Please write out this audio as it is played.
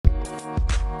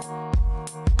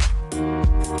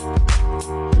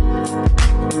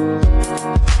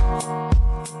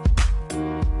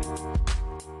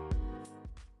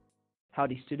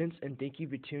Howdy, students, and thank you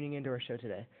for tuning into our show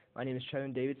today. My name is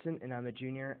Trevin Davidson, and I'm a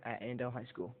junior at Andale High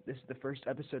School. This is the first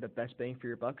episode of Best Bang for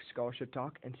Your Buck Scholarship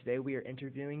Talk, and today we are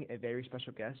interviewing a very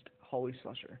special guest, Holly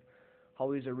Slusher.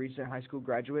 Holly is a recent high school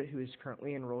graduate who is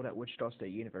currently enrolled at Wichita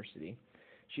State University.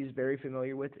 She is very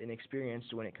familiar with and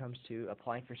experienced when it comes to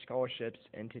applying for scholarships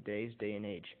in today's day and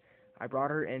age. I brought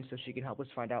her in so she can help us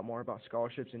find out more about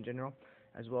scholarships in general,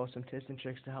 as well as some tips and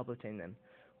tricks to help obtain them.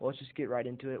 Well, let's just get right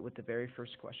into it with the very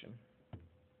first question.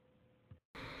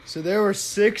 So there were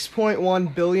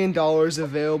 $6.1 billion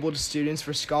available to students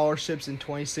for scholarships in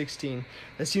 2016.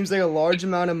 That seems like a large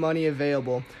amount of money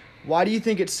available. Why do you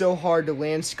think it's so hard to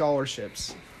land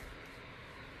scholarships?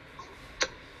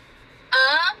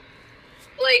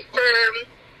 Like for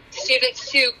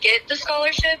students to get the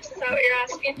scholarships, is that what you're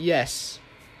asking? Yes.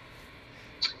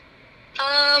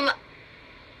 For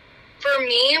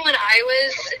me, when I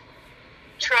was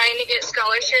trying to get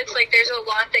scholarships, like there's a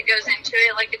lot that goes into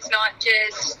it. Like it's not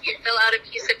just you fill out a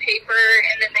piece of paper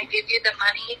and then they give you the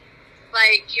money.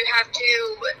 Like you have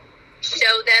to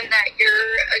show them that you're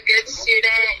a good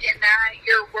student and that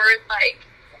you're worth like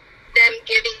them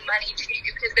giving money to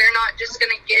you, because they're not just going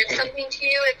to give something to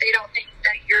you if they don't think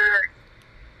that you're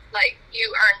like you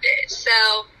earned it.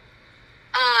 So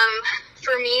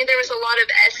for me, there was a lot of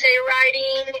essay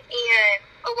writing and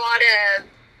a lot of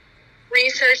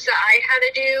research that I had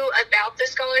to do about the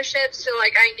scholarship, so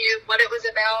like I knew what it was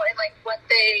about and like what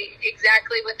they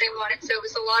wanted. So it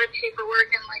was a lot of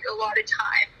paperwork and like a lot of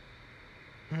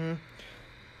time.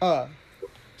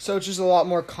 So it's just a lot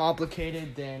more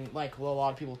complicated than like what a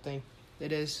lot of people think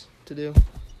it is to do.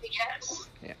 Yes.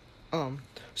 Yeah.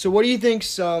 So what do you think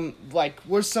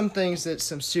what's some things that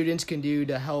some students can do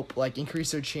to help like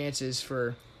increase their chances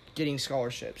for getting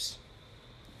scholarships?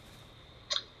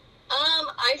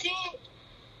 I think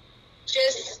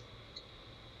just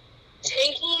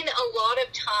taking a lot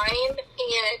of time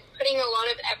and putting a lot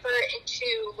of effort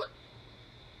into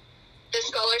the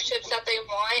scholarships that they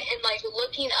want, and like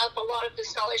looking up a lot of the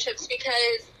scholarships,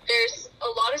 because there's a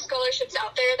lot of scholarships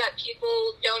out there that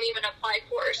people don't even apply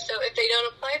for. So if they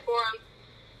don't apply for them,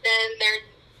 then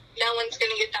no one's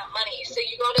going to get that money. So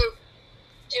you got to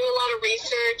do a lot of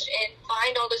research and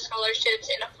find all the scholarships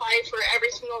and apply for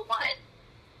every single one.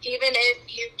 Even if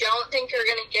you don't think you're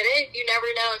going to get it, you never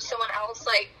know if someone else,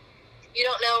 like, you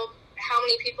don't know how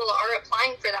many people are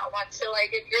applying for that one. So,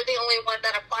 like, if you're the only one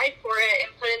that applied for it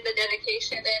and put in the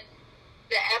dedication and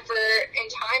the effort and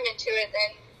time into it,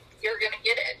 then you're going to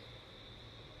get it.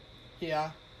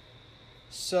 Yeah.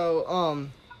 So,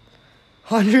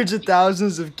 hundreds of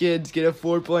thousands of kids get a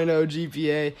 4.0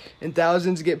 GPA, and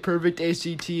thousands get perfect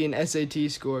ACT and SAT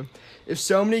score. If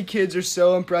so many kids are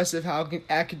so impressive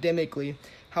academically,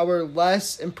 how are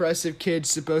less impressive kids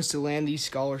supposed to land these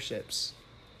scholarships?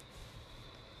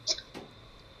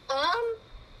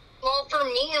 Well, for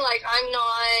me, like, I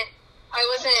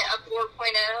wasn't a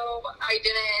 4.0. I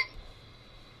didn't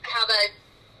have a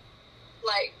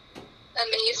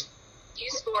maze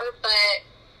score, but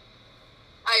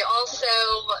I also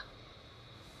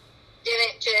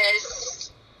didn't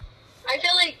I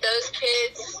feel like those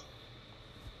kids,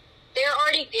 they're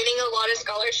already getting a lot of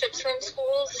scholarships from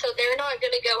schools, so they're not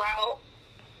going to go out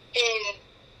and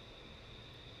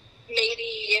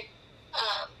maybe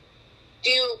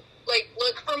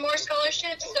look for more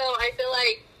scholarships. So I feel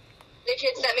like the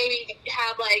kids that maybe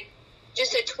have like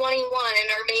just a 21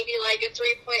 or maybe like a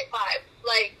 3.5,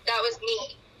 like that was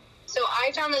me. So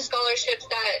I found the scholarships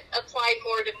that applied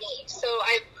more to me. So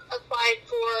I applied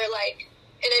for like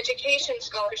an education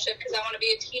scholarship because I want to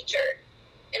be a teacher.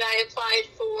 And I applied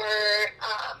for,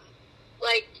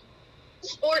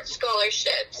 sports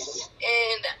scholarships.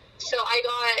 And so I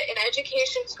got an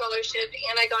education scholarship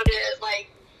and I got a,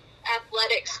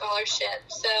 athletic scholarship.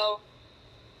 So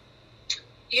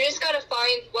you just got to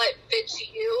find what fits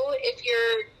you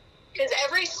because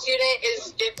every student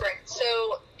is different.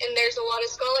 So, and there's a lot of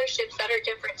scholarships that are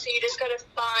different. So you just got to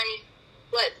find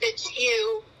what fits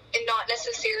you and not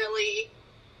necessarily,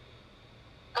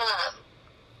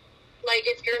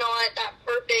 if you're not that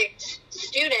perfect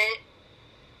student,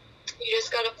 you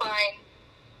just got to find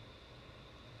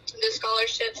the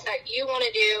scholarships that you want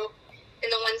to do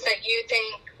and the ones that you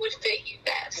think would fit you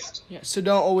best. Yeah, so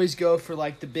don't always go for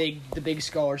like the big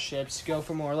scholarships. Go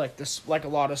for more like a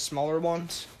lot of smaller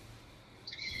ones.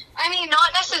 I mean,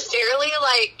 not necessarily.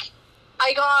 Like,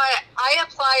 I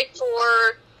applied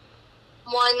for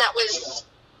one that was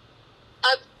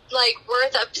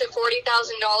worth up to $40,000,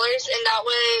 and that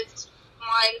was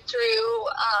one through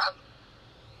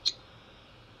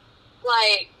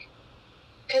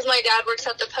because my dad works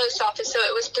at the post office, so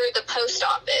it was through the post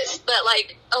office. But,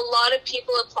 like, a lot of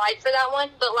people applied for that one,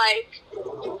 but, like,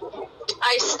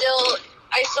 I still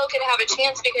could have a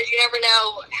chance because you never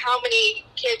know how many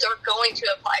kids are going to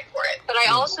apply for it. But I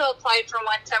also applied for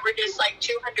ones that were just, like,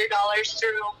 $200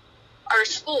 through our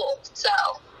school, so.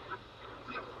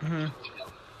 Mm-hmm.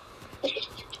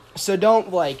 So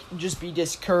don't, like, just be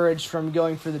discouraged from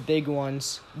going for the big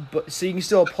ones. But so you can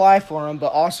still apply for them,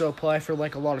 but also apply for,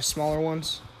 like, a lot of smaller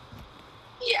ones?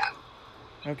 Yeah.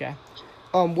 Okay.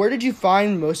 Where did you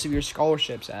find most of your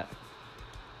scholarships at?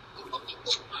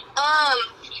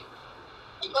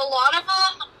 A lot of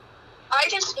them, I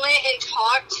just went and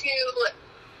talked to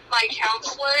my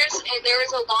counselors, and there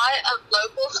was a lot of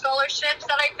local scholarships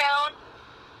that I found.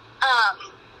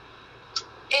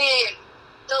 And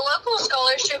the local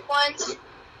scholarship ones,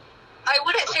 I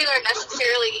wouldn't say they're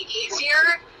necessarily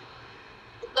easier,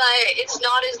 but it's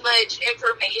not as much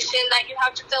information that you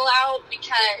have to fill out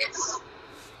because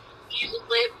you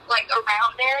live, like,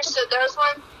 around there. So those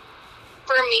ones,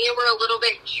 for me, were a little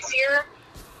bit easier.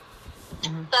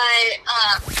 Mm-hmm. But,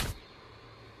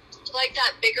 like,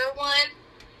 that bigger one,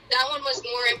 that one was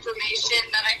more information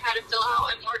that I had to fill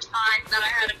out and more time that I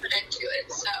had to put into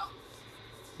it, so.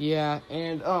 Yeah,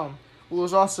 and, well,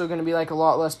 there's also going to be, like, a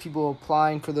lot less people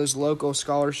applying for those local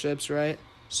scholarships, right?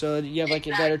 So you have, like,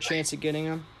 a better chance of getting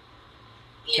them?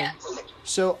 Yes.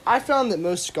 So I found that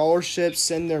most scholarships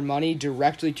send their money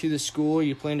directly to the school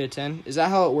you plan to attend. Is that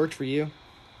how it worked for you?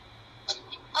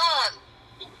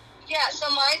 Yeah, so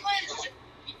mine was,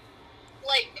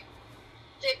 like,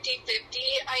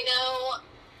 50-50. I know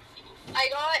I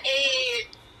got a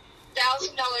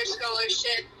 $1,000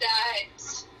 scholarship that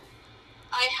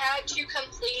I had to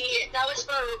complete. That was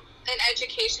for an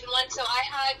education one, so I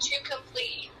had to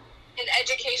complete an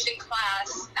education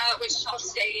class at Wichita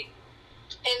State,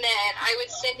 and then I would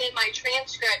send in my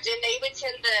transcript, and they would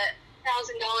send the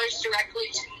 $1,000 directly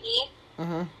to me.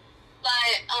 Mm-hmm.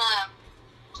 But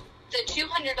the $200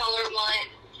 one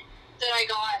that I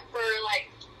got for, like,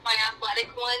 my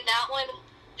athletic one, that one,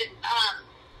 they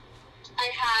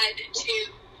had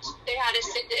to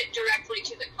send it directly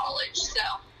to the college,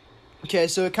 so. Okay,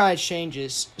 so it kind of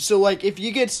changes. So, like, if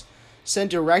you get sent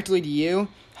directly to you,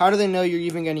 how do they know you're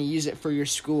even going to use it for your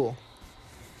school?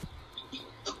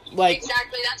 Like,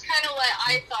 exactly, that's kind of what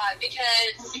I thought,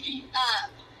 because,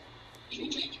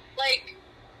 like,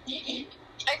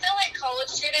 I feel like college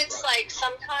students, like,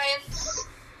 sometimes,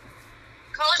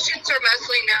 college students are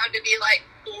mostly known to be, like,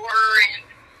 poor, and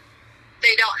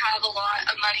they don't have a lot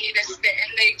of money to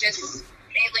spend. They just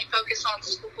mainly focus on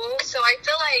school. So I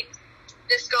feel like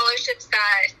the scholarships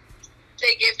that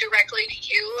they give directly to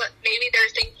you, maybe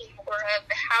they're thinking more of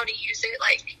how to use it,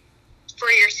 like, for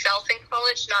yourself in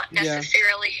college, not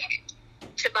necessarily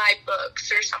to buy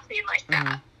books or something like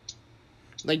that.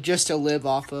 Like, just to live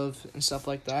off of and stuff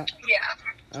like that? Yeah.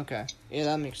 Okay. Yeah,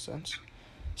 that makes sense.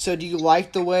 So do you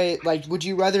like the way, like, would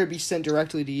you rather it be sent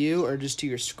directly to you or just to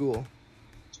your school?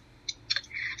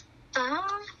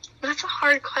 That's a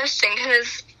hard question,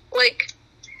 because, like,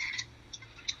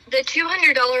 the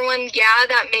 $200 one, yeah,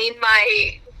 that made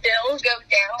my bill go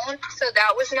down, so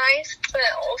that was nice, but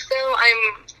also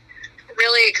I'm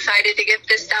really excited to get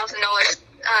this $1,000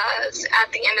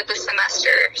 at the end of the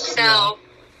semester, so,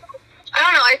 I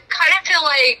don't know, I kind of feel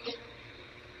like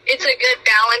it's a good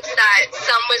balance that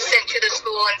some was sent to the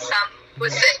school and some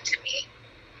was sent to me.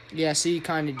 Yeah, so you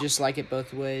kind of just like it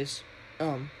both ways.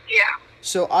 Yeah.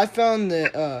 So I found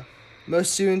that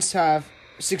most students have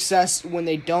success when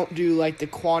they don't do, like, the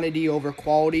quantity over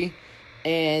quality,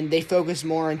 and they focus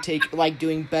more on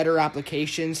doing better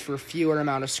applications for fewer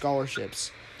amount of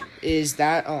scholarships. Is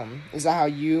that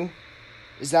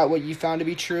what you found to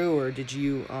be true, or did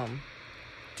you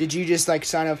just, like,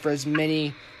 sign up for as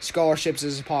many scholarships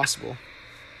as possible?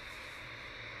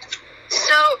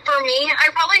 So for me, I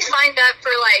probably signed up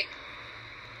for, like,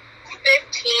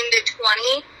 15 to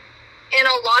 20, and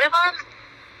a lot of them,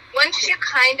 once you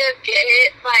kind of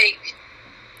get, like,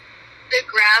 the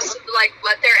grasp of, like,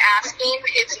 what they're asking,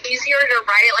 it's easier to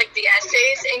write, like, the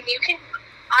essays, and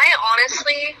I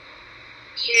honestly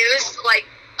used, like,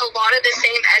 a lot of the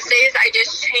same essays. I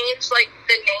just changed, like,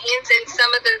 the names and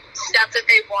some of the stuff that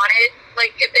they wanted,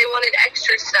 like, if they wanted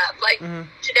extra stuff, like,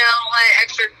 to know what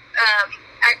extra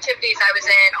activities I was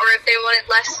in, or if they wanted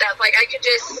less stuff, like, I could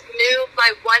just move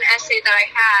my one essay that I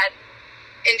had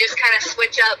and just kind of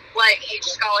switch up what each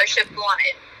scholarship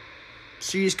wanted.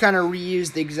 So you just kind of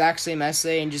reused the exact same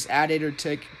essay and just added or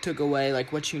took away,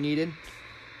 like, what you needed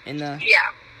in the...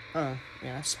 Yeah. Oh,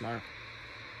 yeah, that's smart.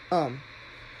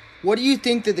 What do you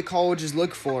think that the colleges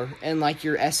look for in, like,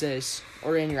 your essays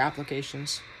or in your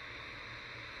applications?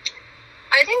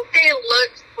 I think they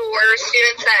look for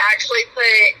students that actually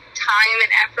put time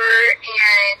and effort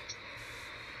and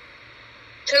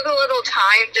took a little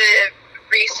time to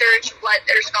research what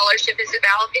their scholarship is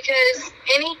about, because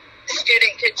any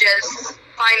student could just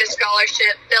find a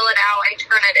scholarship, fill it out, and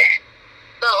turn it in.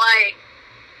 But, like,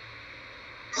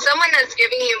 someone that's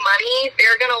giving you money,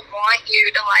 they're going to want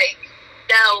you to, like,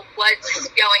 know what's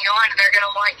going on, and they're going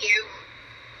to want you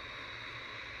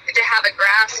to have a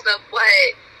grasp of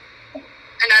what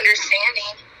an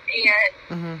understanding,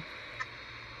 and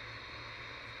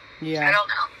Yeah. I don't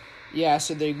know. Yeah,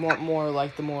 so they want more,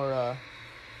 like,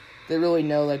 they really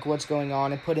know, like, what's going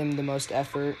on and put in the most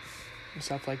effort and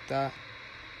stuff like that.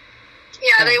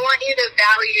 Yeah, they want you to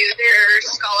value their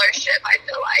scholarship, I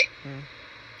feel like.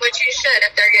 Which you should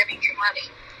if they're giving you money.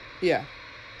 Yeah.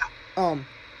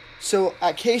 So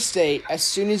at K-State, as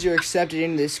soon as you're accepted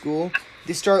into this school,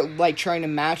 they start, like, trying to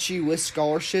match you with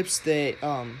scholarships that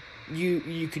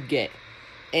you could get.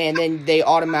 And then they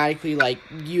automatically, like,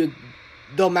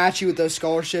 they'll match you with those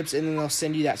scholarships, and then they'll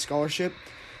send you that scholarship.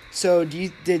 So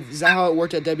is that how it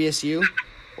worked at WSU?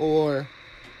 Or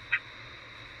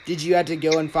did you have to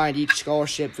go and find each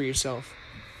scholarship for yourself?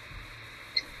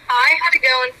 I had to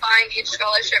go and find each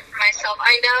scholarship for myself.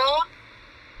 I know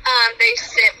they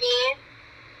sent me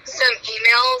some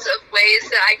emails of ways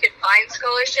that I could find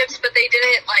scholarships, but they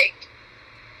didn't, like,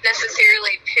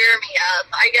 necessarily pair me up,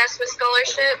 I guess, with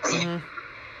scholarships.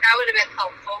 That would have been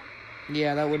helpful.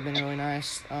 Yeah, that would have been really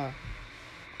nice.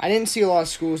 I didn't see a lot of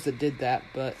schools that did that,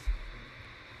 but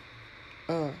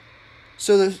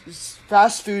so the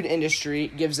fast food industry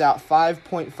gives out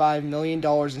 $5.5 million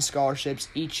in scholarships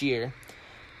each year.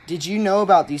 Did you know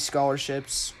about these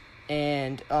scholarships?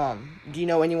 And do you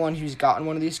know anyone who's gotten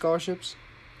one of these scholarships?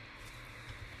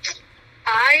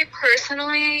 I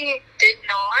personally did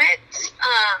not.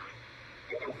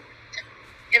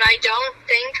 And I don't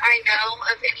think I know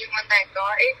of anyone that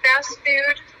got a fast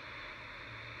food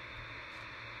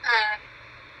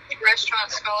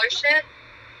restaurant scholarship.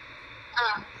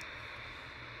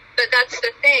 But that's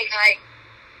the thing, like,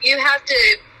 you have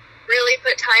to really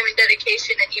put time and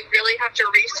dedication, and you really have to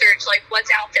research, like, what's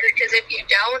out there, because if you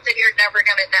don't, then you're never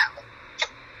going to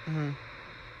know.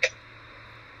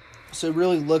 So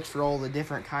really look for all the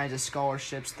different kinds of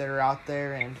scholarships that are out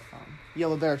there, and you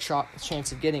have a better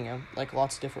chance of getting them, like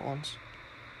lots of different ones.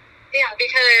 Yeah,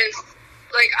 because,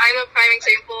 like, I'm a prime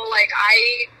example. Like,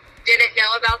 I didn't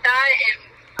know about that,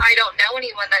 and I don't know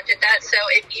anyone that did that. So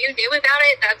if you knew about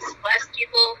it, that's less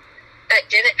people that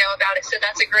didn't know about it. So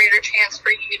that's a greater chance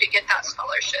for you to get that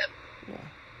scholarship. Yeah.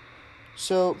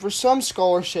 So for some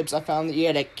scholarships, I found that you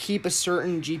had to keep a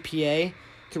certain GPA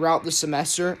throughout the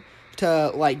semester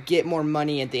to, like, get more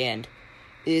money at the end.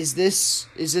 Do you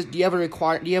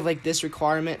have like this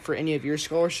requirement for any of your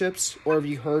scholarships, or have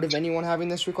you heard of anyone having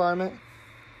this requirement?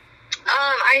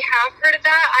 I have heard of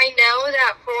that. I know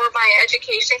that for my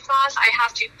education class, I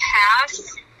have to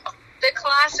pass the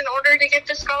class in order to get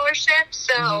the scholarship.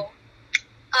 So,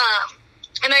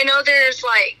 and I know there's,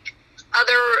 like,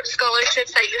 other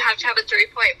scholarships that you have to have a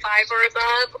 3.5 or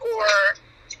above, or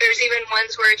there's even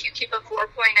ones where if you keep a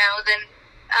 4.0, then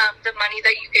the money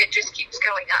that you get just keeps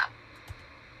going up.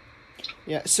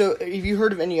 Yeah, so have you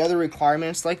heard of any other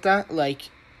requirements like that? Like,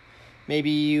 maybe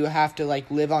you have to, like,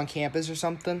 live on campus or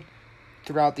something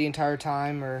throughout the entire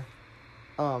time, or,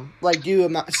 like, do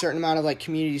a certain amount of, like,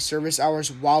 community service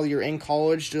hours while you're in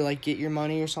college to, like, get your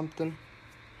money or something?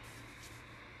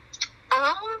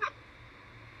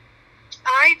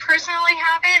 I personally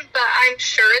haven't, but I'm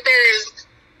sure there's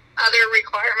other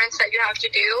requirements that you have to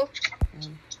do.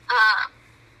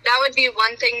 That would be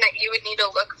one thing that you would need to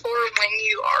look for when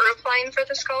you are applying for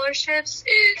the scholarships,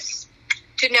 is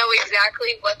to know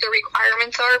exactly what the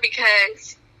requirements are,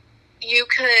 because you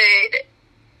could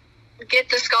get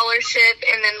the scholarship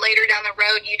and then later down the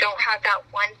road you don't have that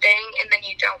one thing and then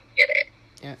you don't get it.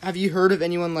 Yeah. Have you heard of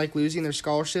anyone, like, losing their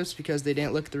scholarships because they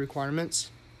didn't look at the requirements?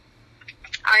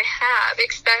 I have,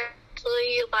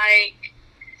 especially, like,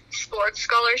 sports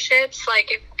scholarships.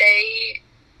 Like, if they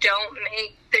don't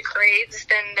make the grades,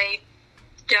 then they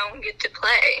don't get to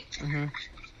play.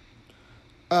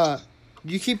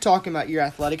 You keep talking about your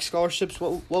athletic scholarships.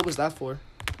 What was that for?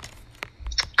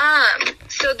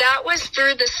 So that was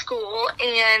through the school,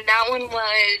 and that one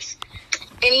was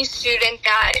any student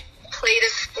that played a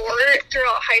sport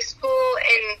throughout high school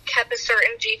and kept a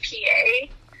certain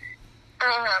GPA.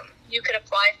 You could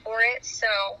apply for it,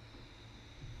 so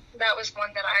that was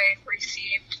one that I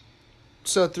received.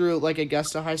 So through, like,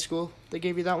 Augusta High School, they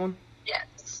gave you that one?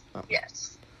 Yes. Oh.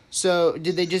 Yes. So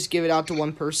did they just give it out to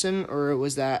one person, or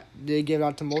did they give it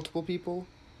out to multiple people?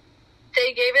 They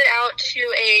they gave it out to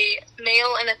a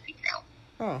male and a female.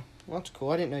 Oh, well, that's cool.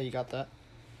 I didn't know you got that.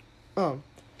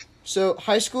 So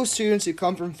high school students who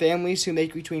come from families who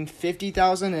make between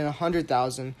 $50,000 and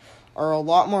 $100,000 are a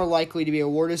lot more likely to be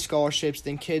awarded scholarships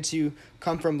than kids who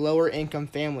come from lower income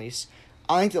families.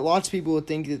 I think that lots of people would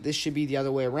think that this should be the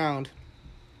other way around.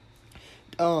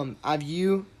 So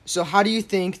how do you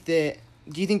think that?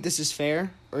 Do you think this is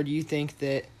fair, or do you think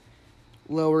that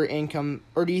lower income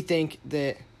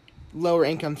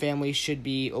families should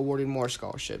be awarded more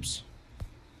scholarships?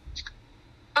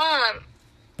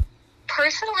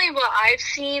 Personally, what I've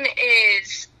seen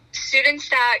is students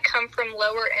that come from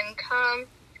lower income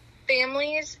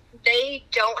families, they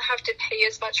don't have to pay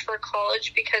as much for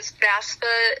college because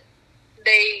FAFSA,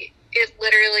 it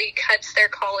literally cuts their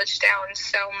college down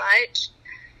so much,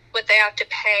 what they have to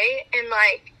pay. And,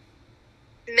 like,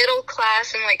 middle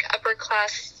class and, like, upper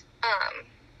class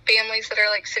families that are,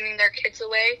 like, sending their kids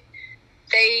away,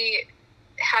 they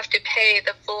have to pay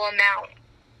the full amount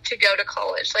to go to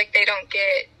college. Like, they don't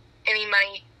get any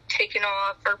money taken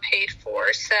off or paid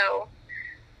for. So,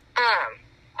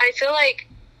 I feel like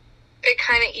it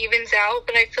kind of evens out,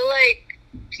 but I feel like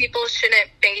people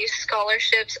shouldn't base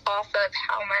scholarships off of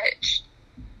how much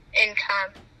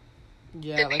income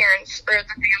the parents or the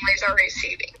families are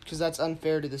receiving. Because that's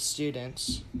unfair to the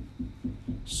students.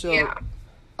 So, yeah.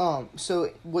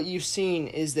 So what you've seen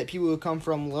is that people who come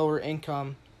from lower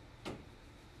income,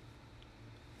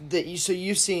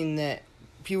 you've seen that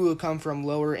people who come from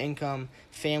lower income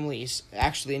families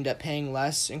actually end up paying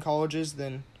less in colleges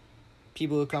than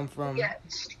people who come from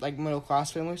like middle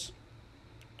class families?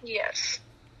 Yes.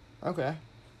 Okay.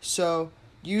 So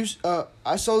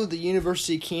I saw that the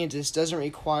University of Kansas doesn't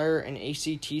require an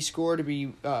ACT score to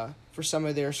be for some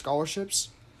of their scholarships.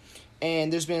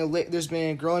 And there's been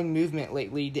a growing movement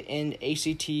lately to end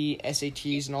ACT,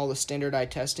 SATs, and all the standardized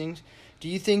testing. Do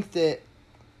you think that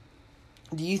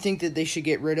they should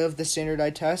get rid of the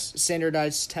standardized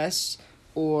tests,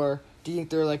 or do you think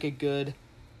they're like a good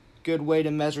way to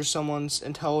measure someone's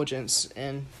intelligence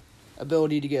and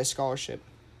ability to get a scholarship?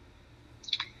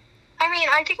 I mean,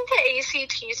 I think the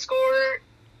ACT score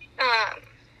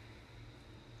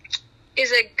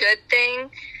is a good thing,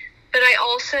 but I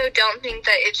also don't think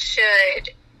that it should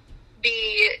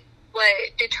be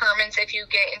what determines if you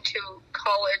get into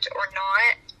college or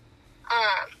not.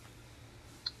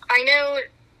 I know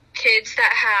kids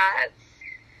that have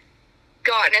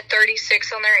gotten a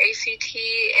 36 on their ACT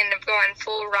and have gotten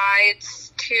full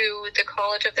rides to the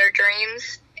college of their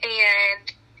dreams,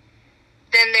 and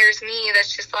then there's me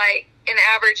that's just like an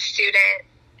average student,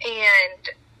 and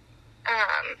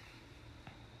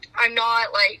I'm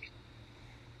not like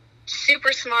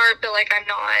super smart, but like I'm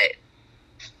not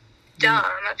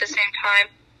dumb at the same time.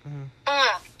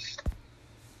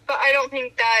 But I don't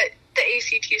think that the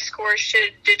ACT score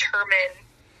should determine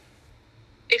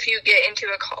if you get into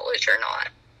a college or not.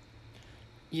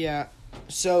 Yeah,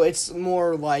 so it's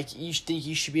more like you think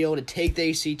you should be able to take the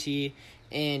ACT,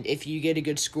 and if you get a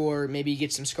good score, maybe you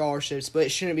get some scholarships, but it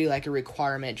shouldn't be like a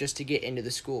requirement just to get into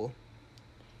the school.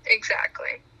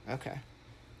 Exactly. Okay.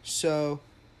 So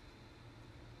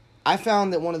I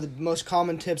found that one of the most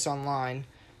common tips online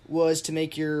was to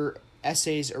make your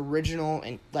essays original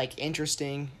and like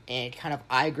interesting and kind of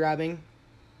eye-grabbing.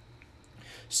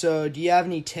 So do you have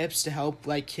any tips to help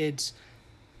like kids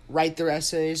write their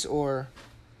essays, or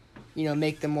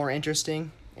make them more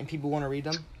interesting and people want to read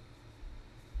them?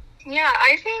 Yeah,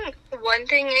 I think one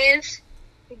thing is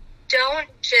don't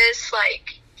just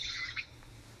like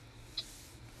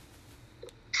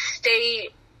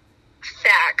state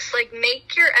facts. Like,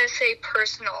 make your essay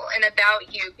personal and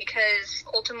about you, because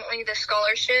ultimately the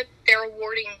scholarship, they're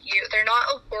awarding you. They're not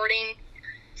awarding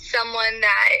someone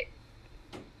that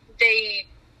they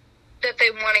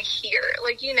want to hear.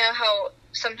 Like, how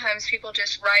sometimes people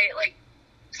just write like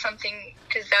something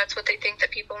because that's what they think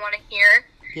that people want to hear.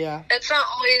 Yeah. That's not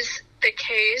always the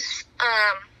case.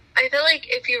 I feel like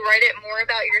if you write it more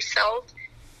about yourself,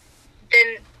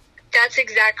 then that's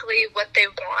exactly what they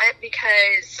want,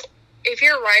 because if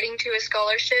you're writing to a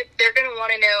scholarship, they're going to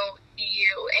want to know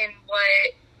you and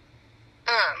what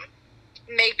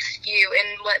makes you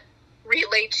and what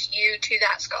relates you to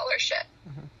that scholarship.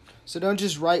 Mm-hmm. So don't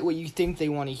just write what you think they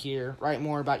want to hear. Write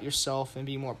more about yourself and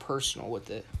be more personal with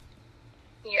it.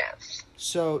 Yes.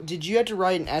 So did you have to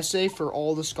write an essay for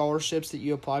all the scholarships that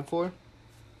you applied for?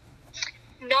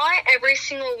 Not every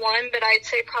single one, but I'd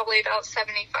say probably about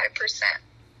 75%.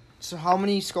 So how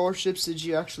many scholarships did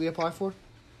you actually apply for?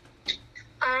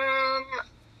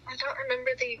 I don't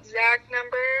remember the exact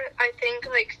number. I think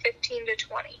like 15 to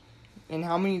 20. And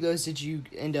how many of those did you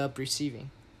end up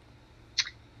receiving?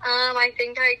 I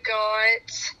think I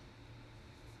got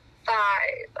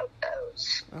 5 of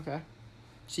those. Okay.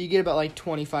 So you get about like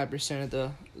 25% of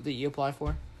the that you apply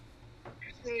for?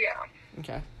 Yeah.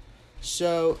 Okay.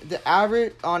 So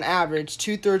on average,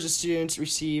 2/3 of students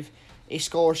receive a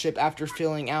scholarship after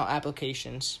filling out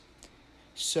applications.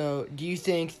 So how do you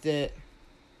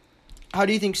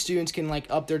think students can like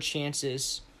up their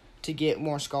chances to get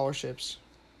more scholarships?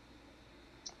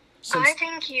 I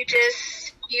think you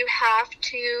have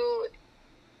to,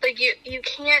 like, you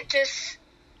can't just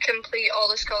complete all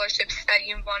the scholarships that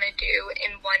you want to do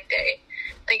in one day.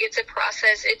 Like, it's a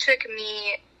process. It took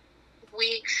me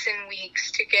weeks and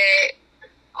weeks to get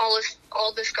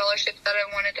all the scholarships that I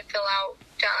wanted to fill out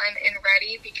done and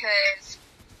ready, because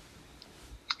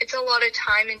it's a lot of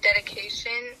time and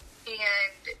dedication,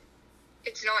 and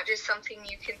it's not just something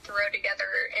you can throw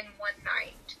together in one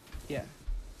night. Yeah.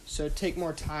 So take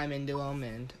more time into them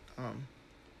and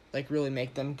like really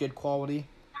make them good quality.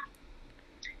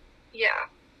 Yeah.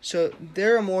 So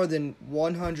there are more than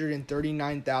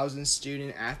 139,000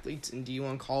 student athletes in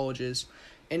D1 colleges,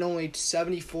 and only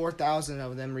 74,000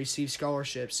 of them receive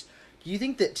scholarships. Do you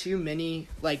think that too many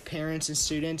like parents and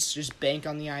students just bank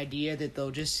on the idea that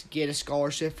they'll just get a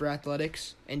scholarship for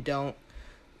athletics and don't,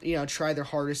 try their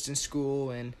hardest in school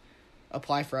and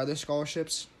apply for other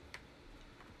scholarships?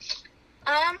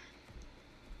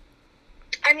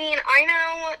 I mean, I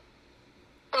know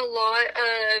a lot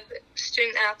of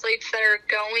student athletes that are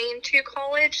going to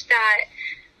college that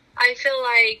I feel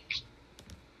like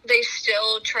they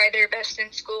still try their best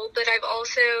in school, but I've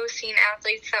also seen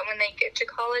athletes that when they get to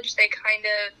college, they kind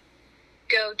of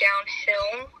go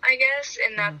downhill, I guess,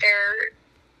 and that their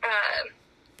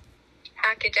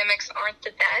academics aren't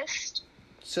the best.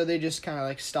 So they just kind of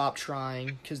like stop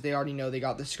trying because they already know they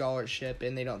got the scholarship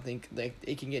and they don't think like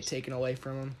it can get taken away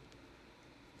from them.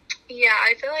 Yeah,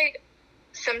 I feel like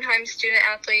sometimes student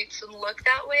athletes look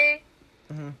that way,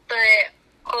 but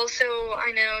also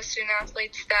I know student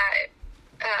athletes that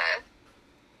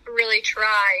really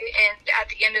try, and at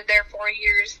the end of their 4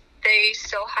 years, they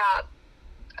still have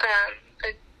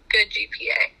a good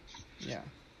GPA. Yeah.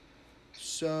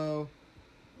 So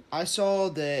I saw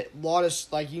that a lot of,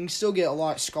 like, you can still get a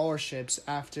lot of scholarships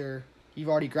after you've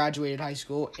already graduated high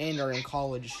school and are in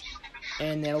college.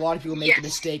 And then a lot of people make the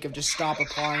mistake of just stop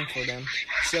applying for them.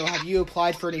 So have you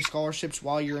applied for any scholarships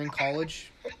while you're in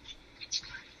college?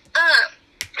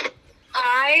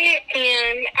 I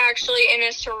am actually in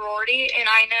a sorority, and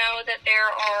I know that there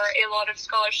are a lot of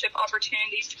scholarship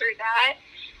opportunities through that.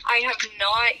 I have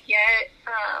not yet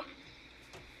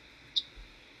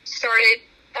started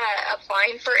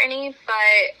applying for any,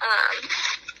 but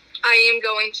I am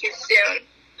going to soon.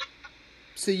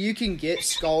 So you can get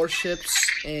scholarships,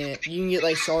 and you can get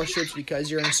like scholarships because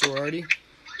you're in a sorority?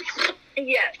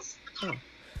 Yes. Oh.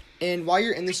 And while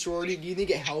you're in the sorority, do you think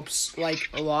it helps like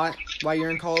a lot while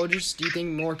you're in colleges? Do you think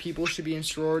more people should be in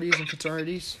sororities and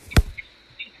fraternities?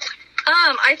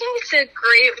 I think it's a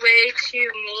great way to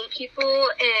meet people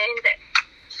and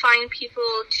find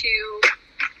people to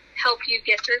help you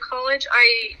get through college.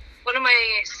 One of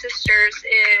my sisters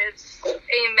is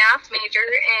a math major,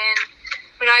 and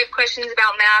when I have questions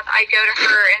about math, I go to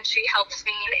her and she helps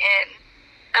me, and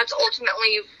that's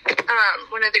ultimately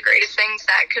one of the greatest things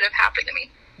that could have happened to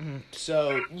me.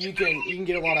 So you can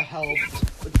get a lot of help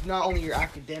with not only your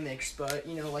academics, but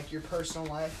like your personal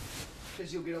life,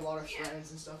 because you'll get a lot of friends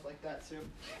and stuff like that too.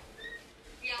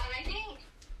 Yeah, and I think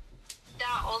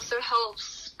that also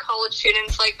helps college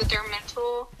students like with their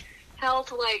mental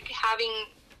health, like having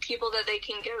people that they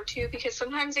can go to, because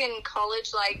sometimes in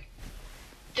college, like,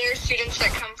 there are students that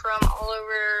come from all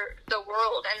over the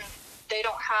world and they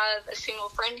don't have a single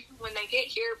friend when they get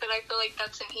here, but I feel like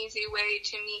that's an easy way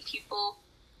to meet people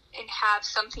and have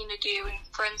something to do and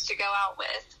friends to go out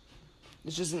with.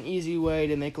 It's just an easy way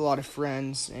to make a lot of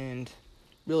friends and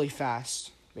really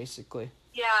fast, basically.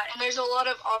 Yeah, and there's a lot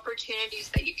of opportunities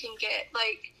that you can get,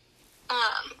 like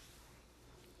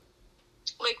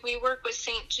we work with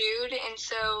St. Jude, and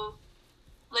so,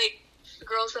 like,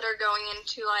 girls that are going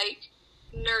into, like,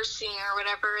 nursing or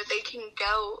whatever, they can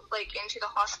go, like, into the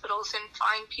hospitals and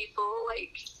find people,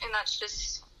 like, and that's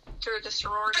just through the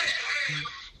sorority.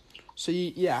 So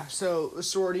so the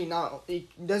sorority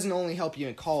it doesn't only help you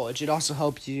in college, it also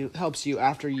helps you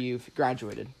after you've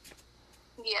graduated.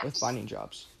 Yes. With finding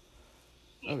jobs.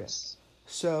 Yes. Okay.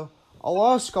 So a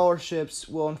lot of scholarships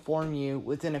will inform you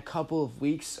within a couple of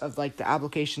weeks of like the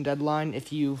application deadline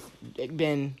if you've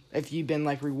been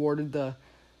like rewarded the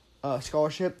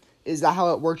scholarship. Is that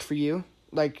how it worked for you?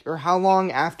 Like, or how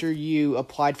long after you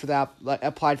applied for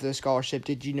the scholarship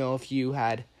did you know if you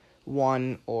had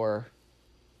won or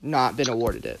not been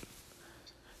awarded it?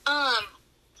 Um,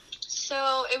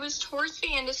 so it was towards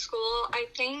the end of school. I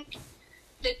think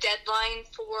the deadline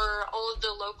for all of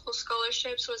the local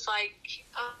scholarships was like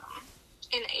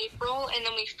in April, and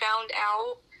then we found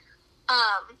out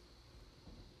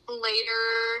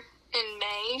later in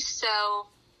May, so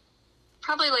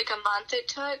probably like a month it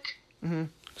took. Mm-hmm.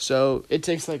 So it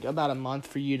takes like about a month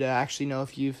for you to actually know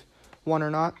if you've won or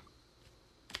not?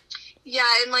 Yeah,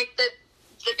 and like the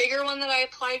bigger one that I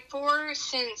applied for,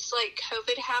 since like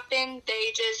COVID happened,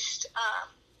 they just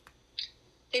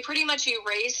they pretty much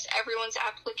erased everyone's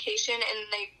application,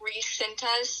 and they resent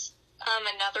us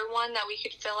another one that we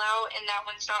could fill out, and that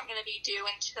one's not going to be due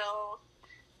until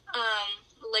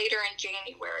later in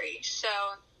January.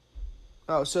 So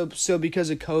because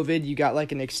of COVID, you got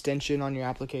like an extension on your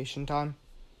application time?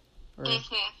 Or,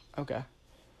 Okay.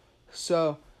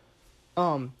 So,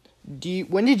 when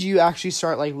did you actually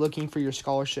start like looking for your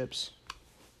scholarships?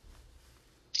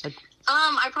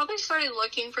 I probably started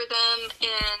looking for them in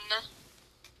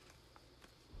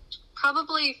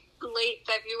probably late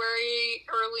February,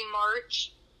 early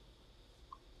March.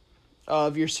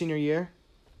 Of your senior year?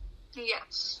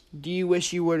 Yes. Do you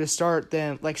wish you were to start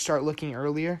looking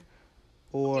earlier?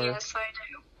 Or yes, I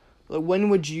do. when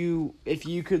would you, if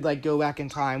you could like go back in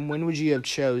time, when would you have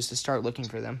chose to start looking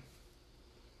for them?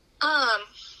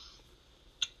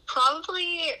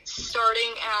 Probably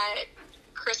starting at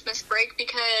Christmas break,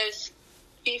 because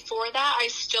before that I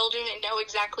still didn't know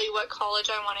exactly what college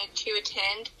I wanted to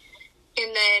attend.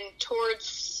 And then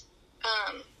towards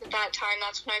that time,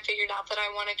 that's when I figured out that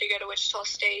I wanted to go to Wichita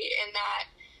State, and that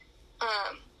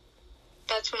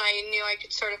that's when I knew I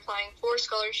could start applying for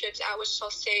scholarships at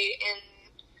Wichita State, and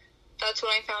that's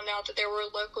when I found out that there were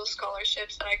local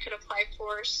scholarships that I could apply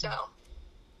for. So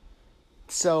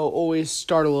always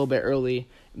start a little bit early,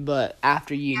 but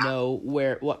after you know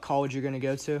what college you're going to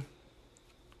go to?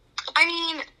 I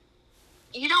mean,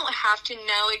 you don't have to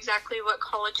know exactly what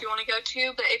college you want to go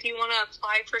to, but if you want to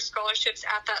apply for scholarships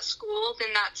at that school, then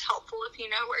that's helpful if you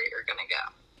know where you're going to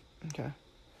go. Okay.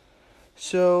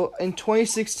 So in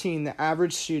 2016, the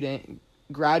average student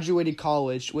graduated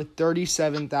college with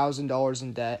 $37,000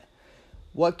 in debt.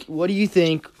 What do you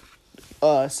think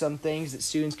some things that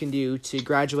students can do to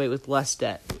graduate with less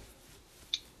debt?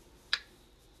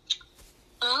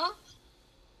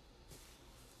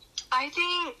 I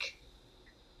think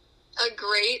a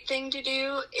great thing to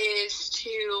do is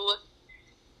to,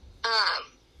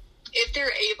 if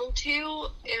they're able to,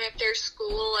 and if their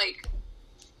school, like,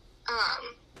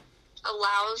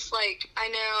 allows, like, I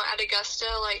know at Augusta,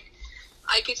 like,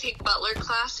 I could take Butler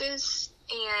classes,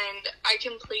 and I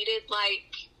completed,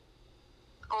 like,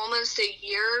 almost a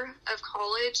year of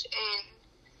college, and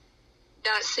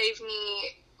that saved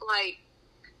me, like,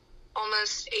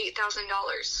 almost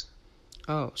 $8,000.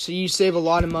 Oh, so you save a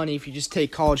lot of money if you just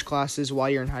take college classes while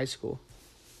you're in high school?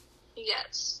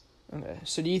 Yes. Okay.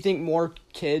 So do you think more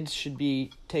kids should be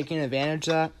taking advantage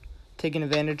of that?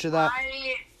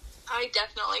 I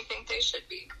definitely think they should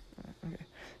be. Okay.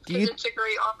 Because it's a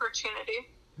great opportunity.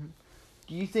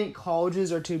 Do you think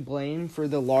colleges are to blame for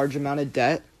the large amount of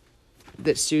debt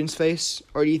that students face?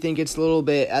 Or do you think it's a little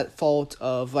bit at fault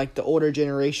of like the older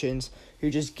generations who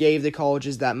just gave the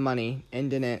colleges that money and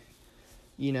didn't,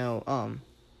 they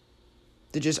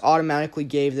just automatically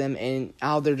gave them, and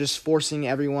now they're just forcing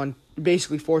everyone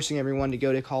to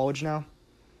go to college now?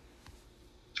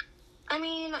 I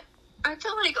mean, I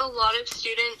feel like a lot of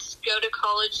students go to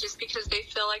college just because they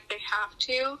feel like they have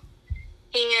to.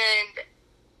 And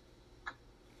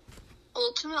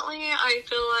ultimately, I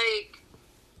feel like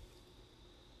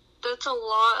that's a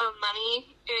lot of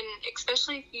money, and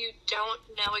especially if you don't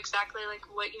know exactly like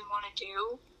what you want to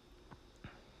do.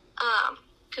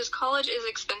 Because college is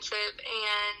expensive,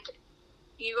 and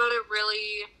you gotta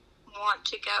really want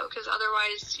to go, because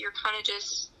otherwise you're kind of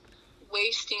just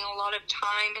wasting a lot of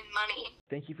time and money.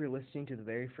 Thank you for listening to the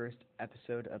very first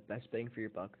episode of Best Bang for Your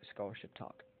Buck Scholarship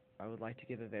Talk. I would like to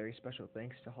give a very special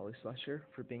thanks to Holly Slusher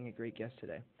for being a great guest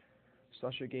today.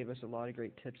 Slusher gave us a lot of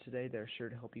great tips today that are sure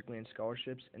to help you land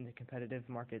scholarships in the competitive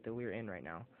market that we're in right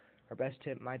now. Our best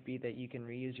tip might be that you can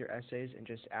reuse your essays and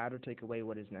just add or take away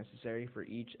what is necessary for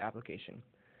each application.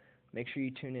 Make sure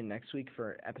you tune in next week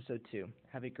for episode 2.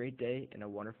 Have a great day and a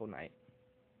wonderful night.